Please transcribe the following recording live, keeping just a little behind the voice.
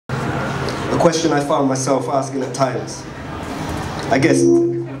question I found myself asking at times. I guess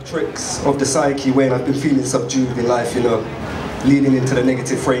tricks of the psyche when I've been feeling subdued in life, you know, leading into the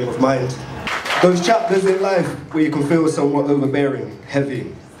negative frame of mind. Those chapters in life where you can feel somewhat overbearing,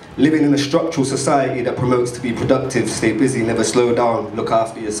 heavy, living in a structural society that promotes to be productive, stay busy, never slow down, look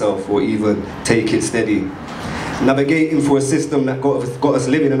after yourself, or even take it steady. Navigating for a system that got us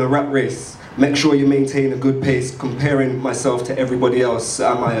living in a rat race. Make sure you maintain a good pace, comparing myself to everybody else.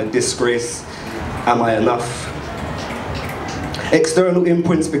 Am I a disgrace? Am I enough? External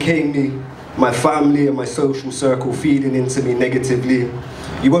imprints became me, my family and my social circle feeding into me negatively.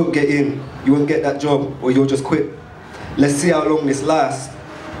 You won't get in, you won't get that job, or you'll just quit. Let's see how long this lasts.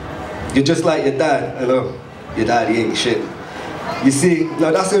 You're just like your dad. I know, your daddy ain't shit. You see,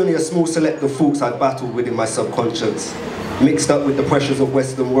 now that's only a small select of thoughts I battled within my subconscious. Mixed up with the pressures of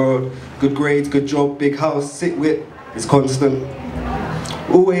Western world, good grades, good job, big house, sit wit is constant.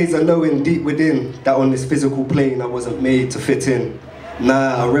 Always a knowing deep within that on this physical plane I wasn't made to fit in.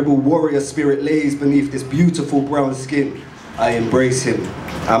 Nah, a rebel warrior spirit lays beneath this beautiful brown skin. I embrace him.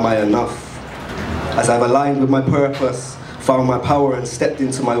 Am I enough? As I've aligned with my purpose, found my power and stepped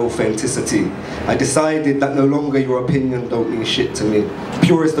into my authenticity, I decided that no longer your opinion don't mean shit to me.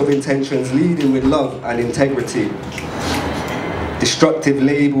 Purest of intentions, leading with love and integrity. Destructive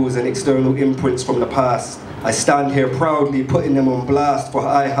labels and external imprints from the past, I stand here proudly putting them on blast, for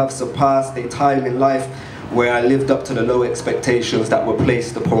I have surpassed a time in life where I lived up to the low expectations that were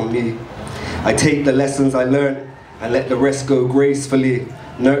placed upon me. I take the lessons I learned and let the rest go gracefully,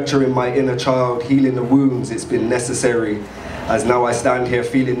 nurturing my inner child, healing the wounds it's been necessary. As now I stand here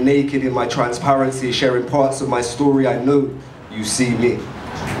feeling naked in my transparency, sharing parts of my story. I know you see me.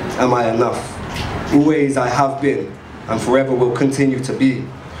 Am I enough? Always I have been and forever will continue to be.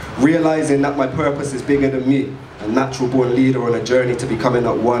 Realizing that my purpose is bigger than me, a natural born leader on a journey to becoming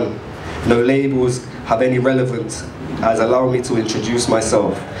at one. No labels have any relevance, as allow me to introduce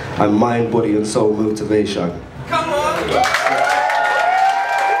myself. I'm mind, body and soul motivation. Come on!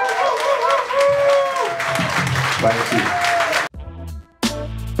 Thank you.